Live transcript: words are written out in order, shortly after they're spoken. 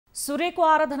सूर्यको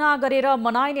आराधना गरेर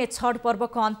मनाइने छठ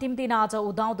पर्वको अन्तिम दिन आज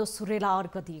उदाउँदो सूर्यलाई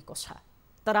अर्घ दिएको छ।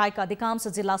 तराईका अधिकांश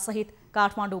जिल्ला सहित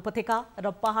काठमाडौँ उपत्यका र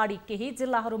पहाडी केही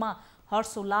जिल्लाहरूमा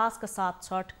हर्षोल्लासका साथ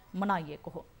छठ मनाइएको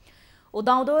हो।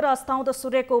 उदाउँदो र अस्ताउँदो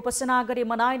सूर्यको उपासना गरी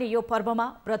मनाइने यो पर्वमा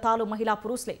व्रतालु महिला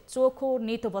पुरुषले चोखो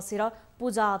नितो बसेर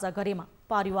पूजाआजा गरेमा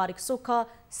पारिवारिक सुख,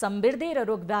 समृद्धि र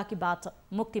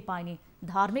रोगव्याधिबाट मुक्ति पाइने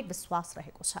धार्मिक विश्वास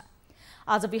रहेको छ।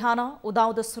 आज बिहान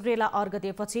उदाउँदो सूर्यलाई अर्घ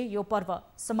दिएपछि यो पर्व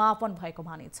समापन भएको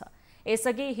मानिन्छ।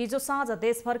 यसअघि हिजो साँझ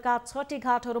देशभरका 6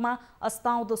 घाटहरूमा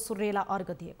अस्ताउँदो सूर्यलाई अर्घ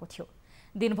दिएको थियो।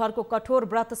 दिनभरको कठोर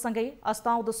व्रतसँगै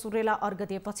अस्ताउँदो सूर्यलाई अर्घ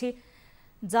दिएपछि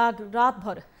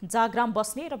रातभर जागराम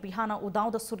बस्ने र बिहान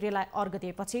उदाउँदो सूर्यलाई अर्घ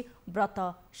दिएपछि व्रत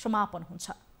समापन हुन्छ।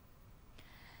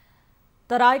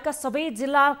 तराईका सबै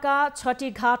जिल्लाका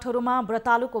 6 घाटहरूमा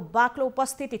व्रतालुको बाक्लो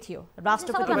उपस्थिति थियो।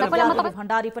 राष्ट्रपति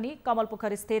भण्डारी पनि कमलप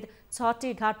स्थित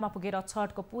 6 घाटमा पुगेर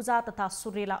छठको पूजा तथा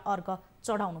सूर्यलाई अर्घ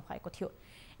चढाउनु भएको थियो।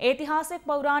 ऐतिहासिक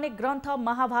पौराणिक ग्रन्थ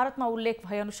महाभारतमा उल्लेख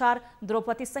भएअनुसार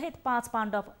द्रौपदी सहित 5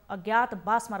 पाण्डव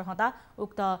अज्ञातवासमा रहँदा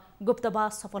उक्त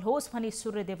गुप्तवास सफल होस् भनी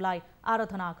सूर्यदेवलाई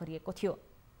आराधना गरिएको थियो।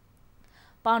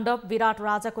 पाण्डव विराट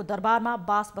राजाको दरबारमा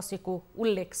वास बसेको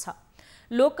उल्लेख छ।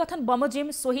 लोककथन बमोजिम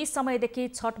सोही समयदेखि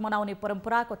छठ मनाउने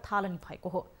परम्पराको थालनी भएको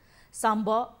हो। साम्ब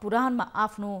पुराणमा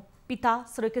आफ्नो पिता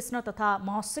श्रीकृष्ण तथा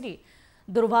महर्षि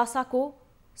दुर्वासाको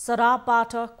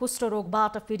शराबबाट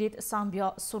कुष्ठरोगबाट पीडित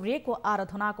साम्य सूर्यको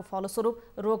आराधनाको फलस्वरूप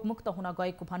रोगमुक्त हुन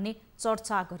गएको भन्ने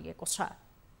चर्चा गरिएको छ।